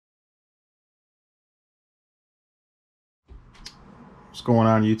What's going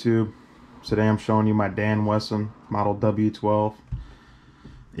on, YouTube? Today I'm showing you my Dan Wesson Model W12,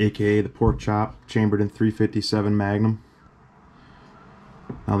 aka the pork chop, chambered in 357 Magnum.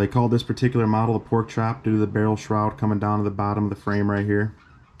 Now they called this particular model the pork chop due to the barrel shroud coming down to the bottom of the frame right here.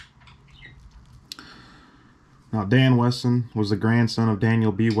 Now Dan Wesson was the grandson of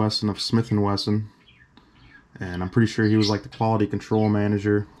Daniel B. Wesson of Smith & Wesson, and I'm pretty sure he was like the quality control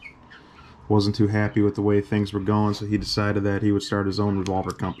manager. Wasn't too happy with the way things were going, so he decided that he would start his own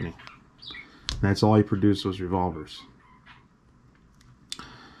revolver company. And that's all he produced was revolvers.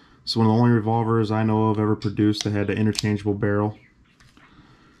 So one of the only revolvers I know of ever produced that had an interchangeable barrel.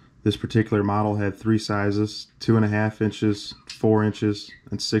 This particular model had three sizes: 2.5 inches, 4 inches,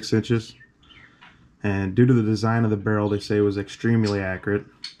 and 6 inches. And due to the design of the barrel, they say it was extremely accurate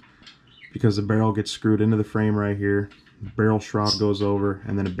because the barrel gets screwed into the frame right here. The barrel shroud goes over,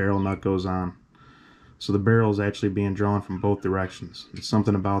 and then a barrel nut goes on. So the barrel is actually being drawn from both directions. And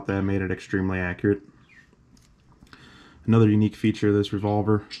something about that made it extremely accurate. Another unique feature of this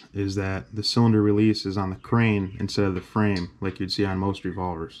revolver is that the cylinder release is on the crane instead of the frame, like you'd see on most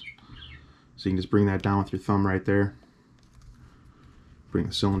revolvers. So you can just bring that down with your thumb right there. Bring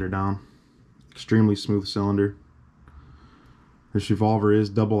the cylinder down. Extremely smooth cylinder. This revolver is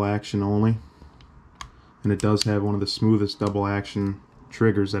double action only, and it does have one of the smoothest double action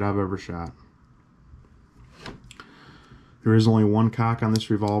triggers that I've ever shot. There is only one cock on this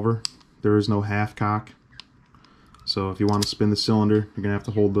revolver. There is no half cock. So if you want to spin the cylinder, you're going to have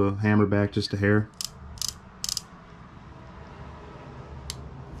to hold the hammer back just a hair.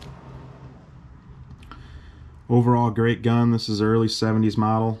 Overall, great gun. This is an early 70s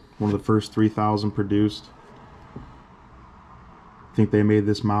model, one of the first 3,000 produced. I think they made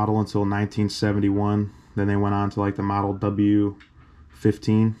this model until 1971. Then they went on to like the Model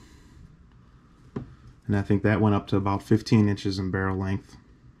W12, and I think that went up to about 15 inches in barrel length.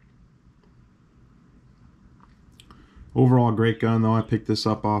 Overall, great gun though. I picked this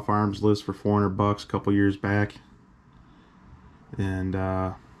up off Arms List for $400 a couple years back, and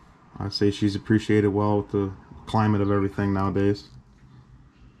I'd say she's appreciated well with the climate of everything nowadays.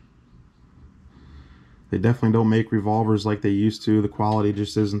 They definitely don't make revolvers like they used to. The quality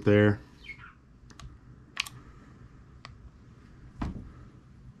just isn't there.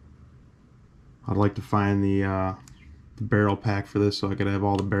 I'd like to find the barrel pack for this so I could have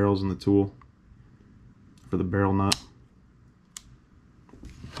all the barrels in the tool for the barrel nut.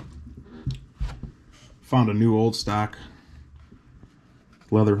 Found a new old stock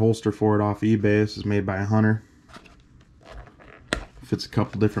leather holster for it off eBay. This is made by a Hunter. Fits a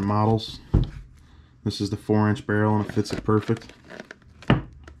couple different models. This is the 4-inch barrel and it fits it perfect. You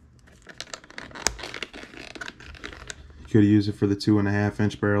could use it for the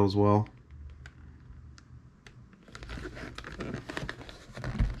 2.5-inch barrel as well.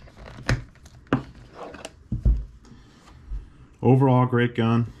 Overall, great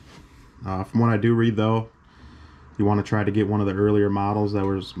gun. From what I do read though, you want to try to get one of the earlier models that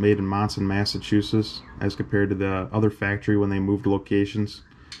was made in Monson, Massachusetts, as compared to the other factory when they moved locations.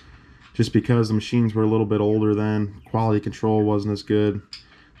 Just because the machines were a little bit older then, quality control wasn't as good,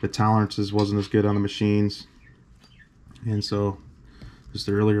 the tolerances wasn't as good on the machines, and so just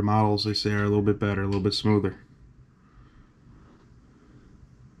the earlier models, they say, are a little bit better, a little bit smoother.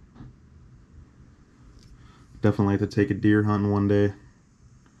 Definitely like to take a deer hunting one day,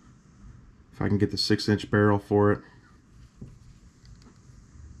 if I can get the 6-inch barrel for it.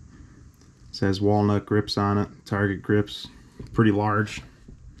 It has walnut grips on it, target grips, pretty large.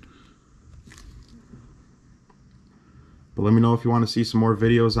 But let me know if you want to see some more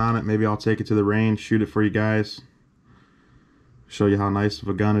videos on it. Maybe I'll take it to the range, shoot it for you guys, show you how nice of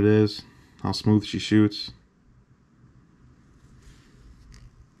a gun it is, how smooth she shoots.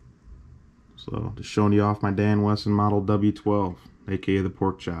 So just showing you off my Dan Wesson Model W12, aka the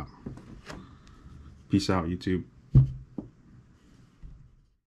pork chop. Peace out, YouTube.